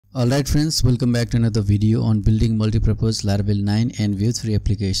Alright friends, welcome back to another video on building multi-purpose Laravel 9 and Vue 3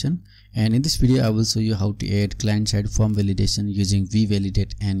 application. And in this video I will show you how to add client-side form validation using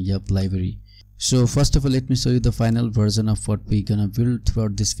VeeValidate and Yup library. So first of all, let me show you the final version of what we're gonna build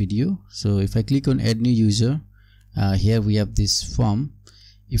throughout this video. So if I click on add new user, here we have this form.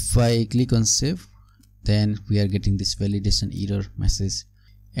 If I click on save, then we are getting this validation error message.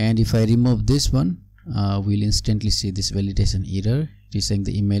 And if I remove this one, we'll instantly see this validation error. It is saying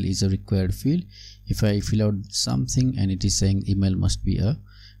the email is a required field. If I fill out something, and it is saying email must be a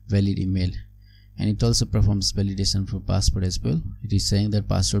valid email, and it also performs validation for password as well. It is saying that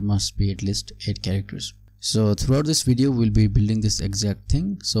password must be at least 8 characters. So throughout this video we'll be building this exact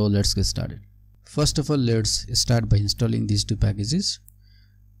thing. So let's get started. First of all, let's start by installing these two packages.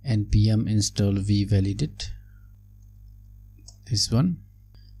 npm install VeeValidate, this one,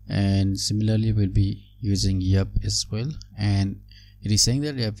 and similarly we'll be using Yup as well. And it is saying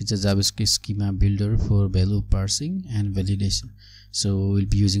that Yup is a JavaScript schema builder for value parsing and validation. So we'll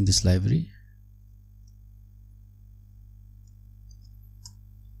be using this library.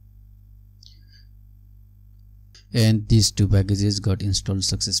 And these two packages got installed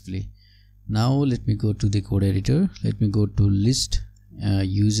successfully. Now let me go to the code editor. Let me go to list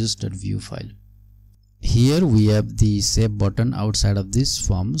users.view file. Here we have the save button outside of this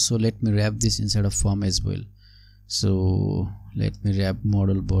form. So let me wrap this inside a form as well. So let me wrap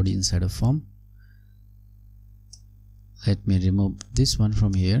model body inside a form. Let me remove this one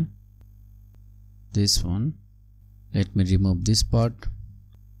from here, this one. Let me remove this part,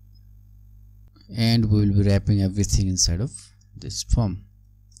 and we will be wrapping everything inside of this form.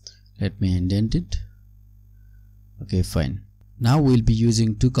 Let me indent it. Okay, fine. Now we'll be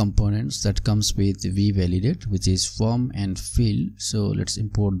using two components that comes with VeeValidate, which is form and field. So let's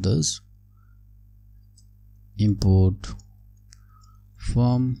import those. Import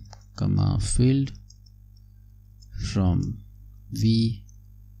form comma field from VeeValidate.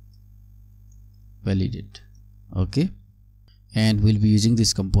 Okay, and we'll be using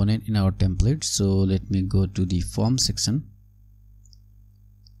this component in our template. So let me go to the form section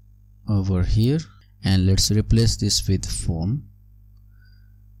over here, and let's replace this with form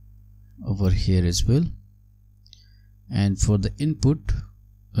over here as well. And for the input,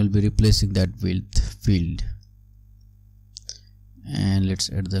 we'll be replacing that with field. And let's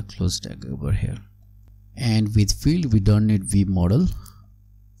add the close tag over here. And with field we don't need vModel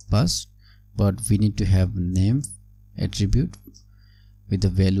pass, but we need to have name attribute with the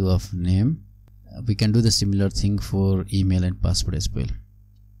value of name. We can do the similar thing for email and password as well.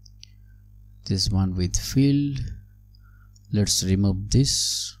 This one with field, let's remove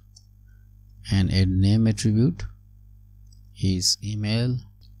this and add name attribute is email,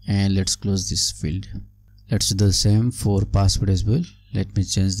 and let's close this field. Let's do the same for password as well. Let me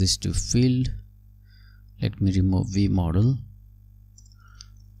change this to field. Let me remove vModel.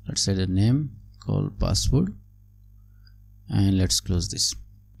 Let's add a name called password, and let's close this.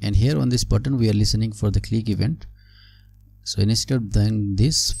 And here on this button we are listening for the click event. So instead of doing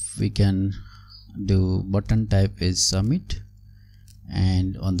this, we can do button type is submit,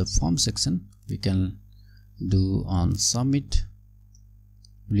 and on the form section we can do on submit,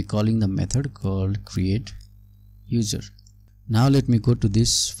 we'll be calling the method called create user. Now let me go to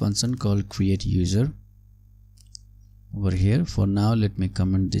this function called create user over here. For now let me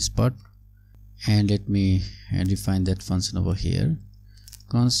comment this part, and let me define that function over here.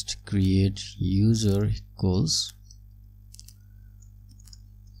 Const create user equals,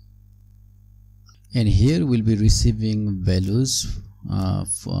 and here we'll be receiving values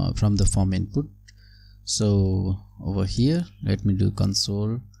from the form input. So over here let me do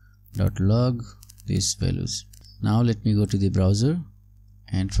console.log these values. Now let me go to the browser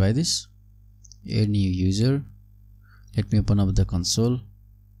and try this. Add new user. Let me open up the console,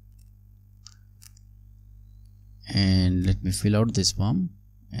 and let me fill out this form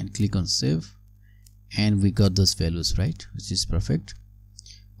and click on save, and we got those values, right, which is perfect.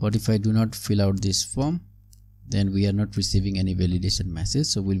 But if I do not fill out this form, then we are not receiving any validation message.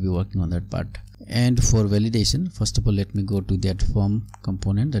 So we'll be working on that part. And for validation, first of all let me go to that form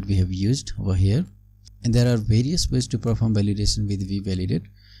component that we have used over here. And there are various ways to perform validation with VeeValidate.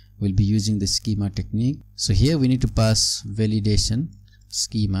 We'll be using the schema technique. So here we need to pass validation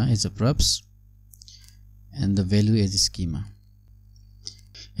schema as a props and the value as a schema.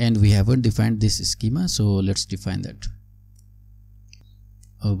 And we haven't defined this schema, so let's define that.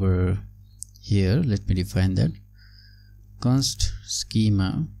 Over here let me define that. Const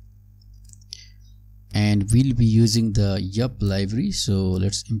schema, and we'll be using the Yup library, so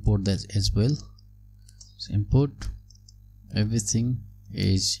let's import that as well. So import everything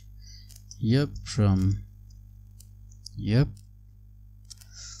is yup from yup,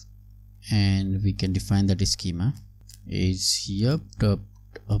 and we can define that schema is yup dot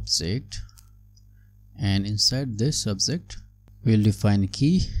object, and inside this object we'll define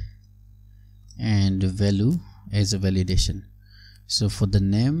key and value as a validation. So for the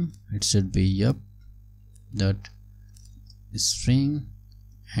name it should be yup dot string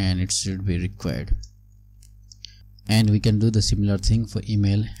and it should be required. And we can do the similar thing for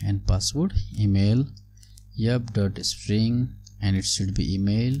email and password. Email yup dot string and it should be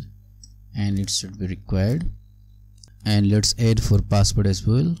email and it should be required. And let's add for password as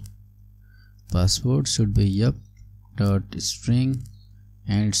well. Password should be yup dot string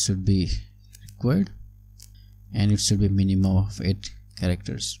and it should be required, and it should be minimum of 8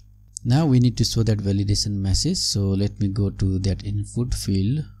 characters. Now we need to show that validation message, so let me go to that input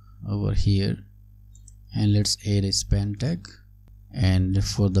field over here and let's add a span tag. And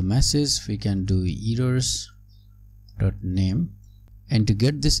for the message we can do errors dot name, and to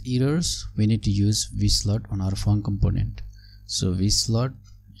get this errors we need to use vslot on our form component. So vslot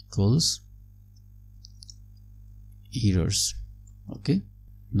equals errors. Okay,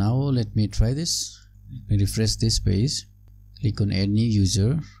 now let me try this. Let me refresh this page, click on add new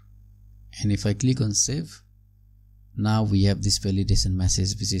user, and if I click on save, now we have this validation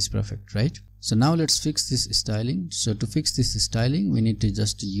message, which is perfect, right? So now let's fix this styling. So to fix this styling we need to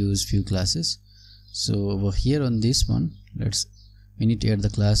just use few classes. So over here on this one, we need to add the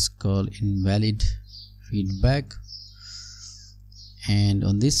class called invalid feedback, and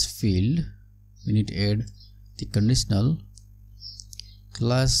on this field we need to add the conditional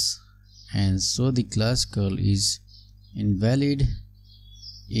class, and so the class call is invalid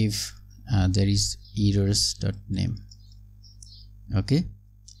if there is errors.name. Okay,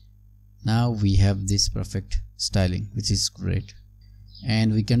 now we have this perfect styling, which is great,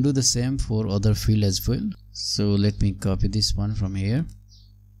 and we can do the same for other field as well. So let me copy this one from here,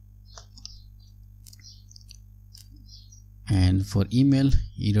 and for email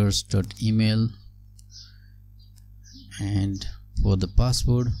errors.email, and for the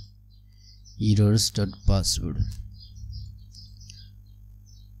password errors.password.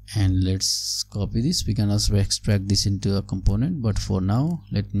 And let's copy this. We can also extract this into a component, but for now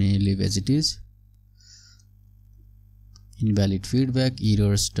let me leave as it is. Invalid feedback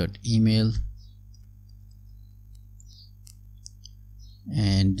errors.email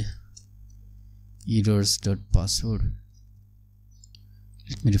and errors.password.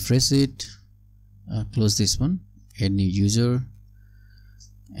 Let me refresh it, close this one, add new user,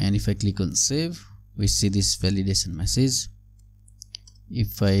 and if I click on save we see this validation message.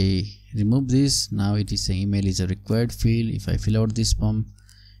 If I remove this, now it is saying email is a required field. If I fill out this form,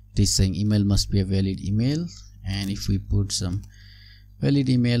 it is saying email must be a valid email, and if we put some valid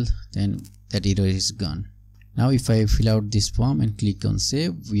email, then that error is gone. Now if I fill out this form and click on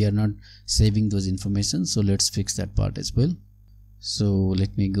save, we are not saving those information, so let's fix that part as well. So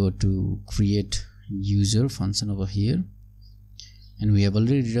let me go to create user function over here, and we have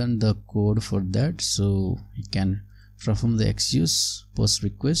already run the code for that, so we can perform the xuse post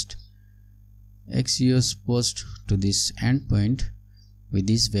request, xuse post to this endpoint with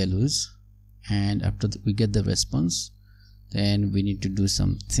these values, and after we get the response, then we need to do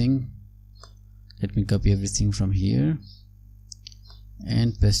something. Let me copy everything from here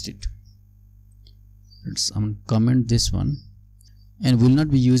and paste it. Let's comment this one, and we'll not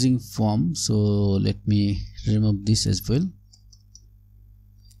be using form, so let me remove this as well.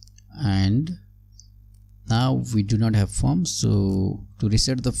 And now we do not have form, so to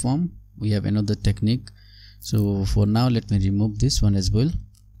reset the form we have another technique. So for now let me remove this one as well.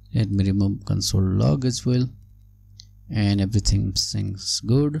 Let me remove console log as well, and everything seems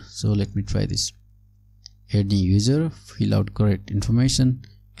good. So let me try this. Add new user, fill out correct information,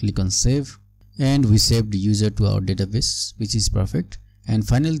 click on save, and we saved the user to our database, which is perfect. And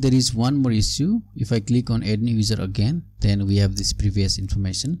finally there is one more issue. If I click on add new user again, then we have this previous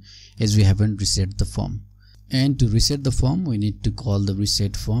information as we haven't reset the form. And to reset the form we need to call the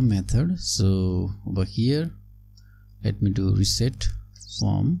reset form method. So over here let me do reset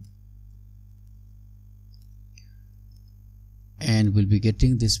form, and we'll be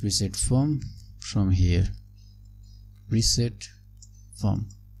getting this reset form from here, reset form.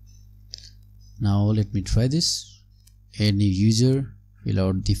 Now let me try this. Add new user, fill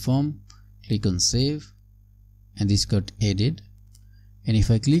out the form, click on save, and this got added. And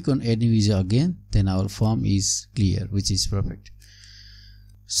if I click on add new user again, then our form is clear, which is perfect.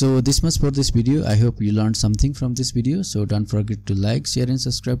 So this much for this video. I hope you learned something from this video. So don't forget to like, share and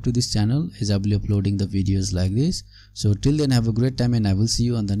subscribe to this channel as I will be uploading the videos like this. So till then, have a great time and I will see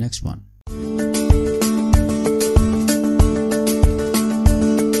you on the next one.